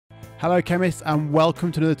Hello chemists and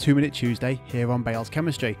welcome to another 2-Minute Tuesday here on Bale's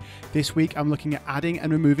Chemistry. This week I'm looking at adding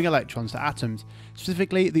and removing electrons to atoms,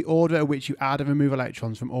 specifically the order at which you add and remove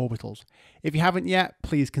electrons from orbitals. If you haven't yet,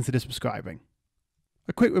 please consider subscribing.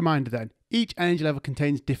 A quick reminder then, each energy level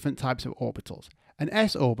contains different types of orbitals. An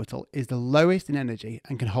s orbital is the lowest in energy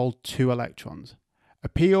and can hold 2 electrons. A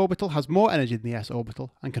p orbital has more energy than the s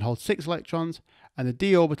orbital and can hold 6 electrons, and the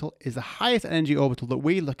d orbital is the highest energy orbital that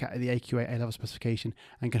we look at in the AQA A-level specification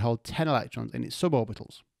and can hold 10 electrons in its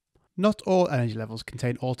suborbitals. Not all energy levels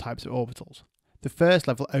contain all types of orbitals. The first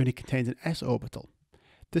level only contains an s orbital.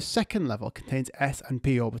 The second level contains s and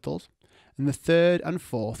p orbitals, and the third and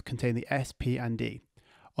fourth contain the s, p and d,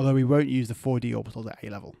 although we won't use the 4d orbitals at A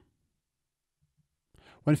level.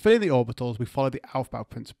 When filling the orbitals, we follow the Aufbau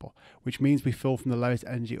principle, which means we fill from the lowest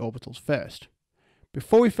energy orbitals first.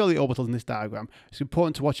 Before we fill the orbitals in this diagram, it's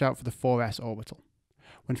important to watch out for the 4s orbital.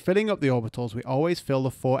 When filling up the orbitals, we always fill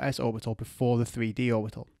the 4s orbital before the 3d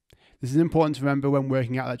orbital. This is important to remember when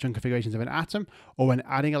working out electron configurations of an atom or when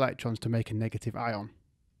adding electrons to make a negative ion.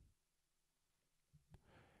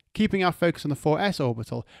 Keeping our focus on the 4s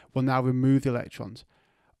orbital, we'll now remove the electrons.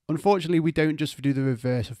 Unfortunately, we don't just do the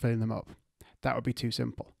reverse of filling them up. That would be too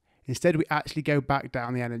simple. Instead, we actually go back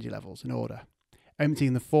down the energy levels in order,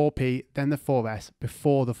 emptying the 4p, then the 4s,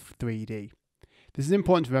 before the 3d. This is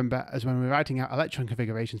important to remember as when we're writing out electron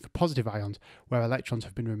configurations for positive ions where electrons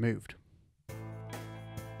have been removed.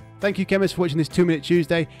 Thank you chemists for watching this 2-Minute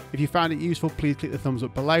Tuesday. If you found it useful, please click the thumbs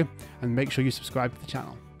up below and make sure you subscribe to the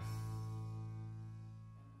channel.